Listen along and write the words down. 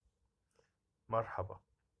مرحبا.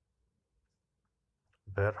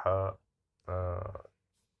 امبارحة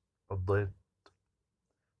قضيت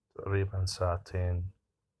تقريبا ساعتين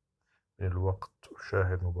من الوقت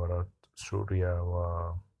أشاهد مباراة سوريا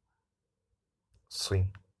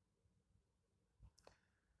والصين.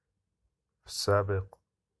 في السابق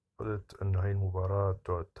قلت أن هاي المباراة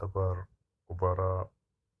تعتبر مباراة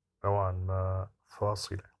نوعا ما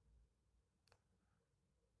فاصلة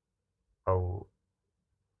أو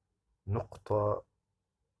نقطة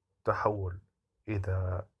تحول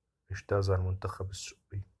إذا اجتاز المنتخب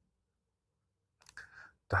السوري،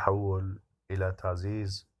 تحول إلى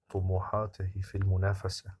تعزيز طموحاته في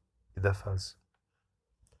المنافسة إذا فاز،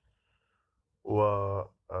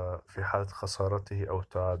 وفي حالة خسارته أو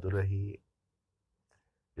تعادله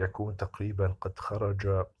يكون تقريبا قد خرج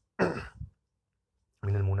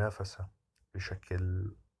من المنافسة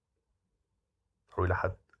بشكل أو إلى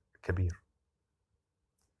حد كبير.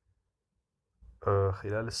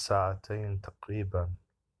 خلال الساعتين تقريبا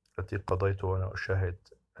التي قضيت وأنا أشاهد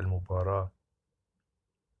المباراة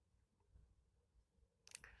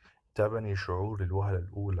تابني شعور للوهلة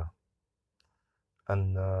الأولى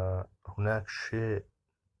أن هناك شيء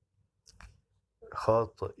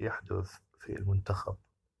خاطئ يحدث في المنتخب،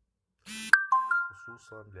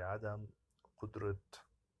 خصوصا لعدم قدرة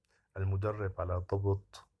المدرب على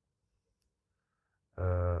ضبط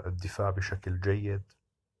الدفاع بشكل جيد،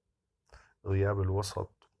 غياب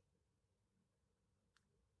الوسط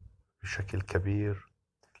بشكل كبير،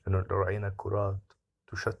 لأنه رأينا كرات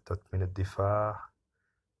تشتت من الدفاع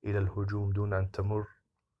إلى الهجوم دون أن تمر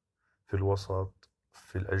في الوسط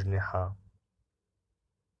في الأجنحة.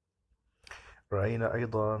 رأينا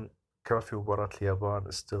أيضا كما في مباراة اليابان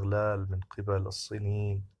استغلال من قبل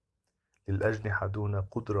الصينيين للأجنحة دون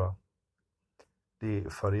قدرة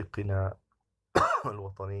لفريقنا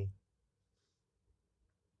الوطني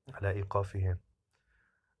على إيقافهم.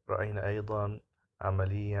 رأينا أيضا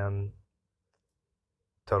عمليا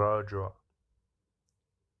تراجع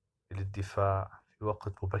للدفاع في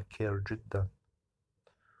وقت مبكر جدا،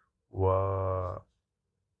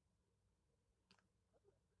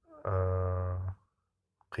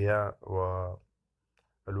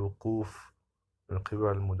 والوقوف من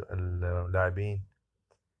قبل اللاعبين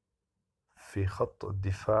في خط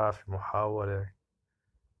الدفاع في محاولة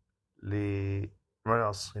لمنع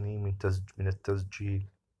الصينيين من التسجيل،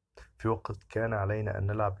 في وقت كان علينا أن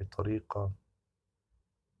نلعب بطريقة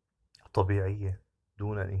طبيعية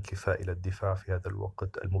دون الانكفاء إلى الدفاع في هذا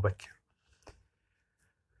الوقت المبكر.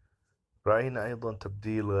 رأينا أيضا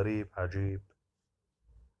تبديل غريب عجيب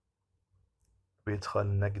بإدخال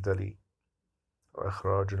النجدلي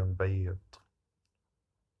وإخراج المبيض،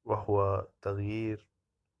 وهو تغيير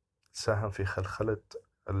ساهم في خلخلة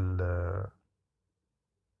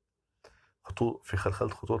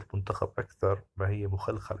خطوط المنتخب أكثر ما هي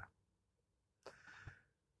مخلخلة.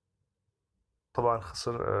 طبعا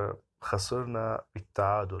خسرنا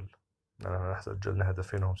بالتعادل، يعني نحن سجلنا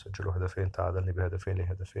هدفين وهم سجلوا هدفين، تعادلنا بهدفين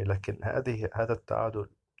لهدفين، لكن هذا التعادل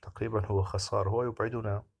تقريبا هو خسارة، هو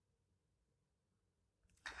يبعدنا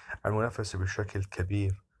عن المنافسة بشكل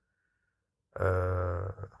كبير.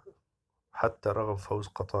 حتى رغم فوز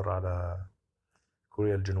قطر على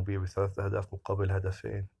كوريا الجنوبية ب3 أهداف مقابل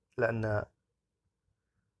هدفين، لأن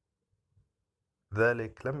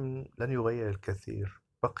ذلك لن يغير الكثير.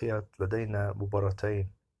 بقيت لدينا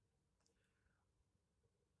مباراتين،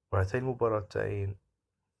 وهاتين المباراتين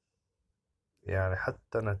يعني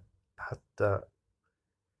حتى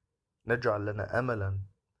نجعل لنا أملا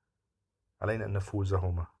علينا أن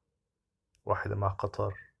نفوزهما، واحدة مع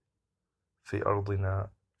قطر في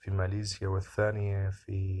أرضنا في ماليزيا، والثانية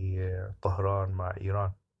في طهران مع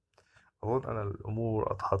إيران. أظن أن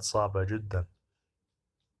الأمور أصبحت صعبة جدا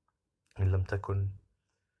إن لم تكن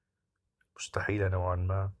مستحيلة نوعا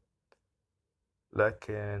ما،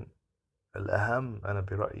 لكن الأهم أنا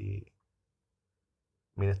برأيي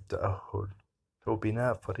من التأهل هو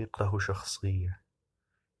بناء فريق له شخصية،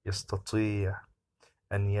 يستطيع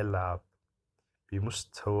أن يلعب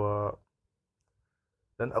بمستوى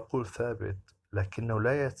لن أقول ثابت، لكنه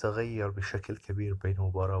لا يتغير بشكل كبير بين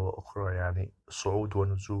مباراة وأخرى، يعني صعود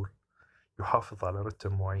ونزول، يحافظ على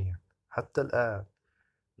رتم معين. حتى الآن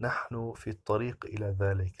نحن في الطريق إلى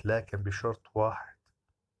ذلك، لكن بشرط واحد،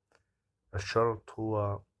 الشرط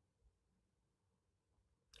هو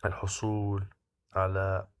الحصول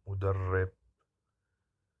على مدرب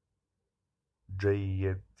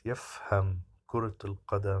جيد يفهم كرة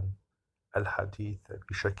القدم الحديثة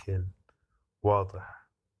بشكل واضح.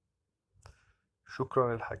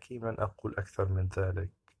 شكرا للحكيم، لن أقول أكثر من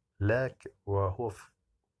ذلك، لكن وهو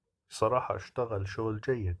صراحة اشتغل شغل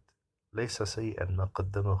جيد، ليس سيئا ما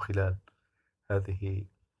قدمه خلال هذه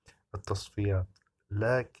التصفيات،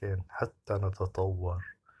 لكن حتى نتطور،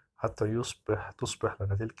 حتى تصبح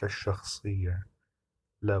لنا تلك الشخصية،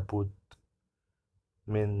 لابد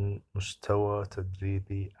من مستوى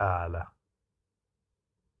تدريبي أعلى.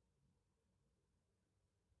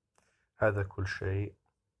 هذا كل شيء،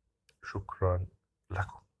 شكرا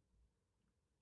لكم.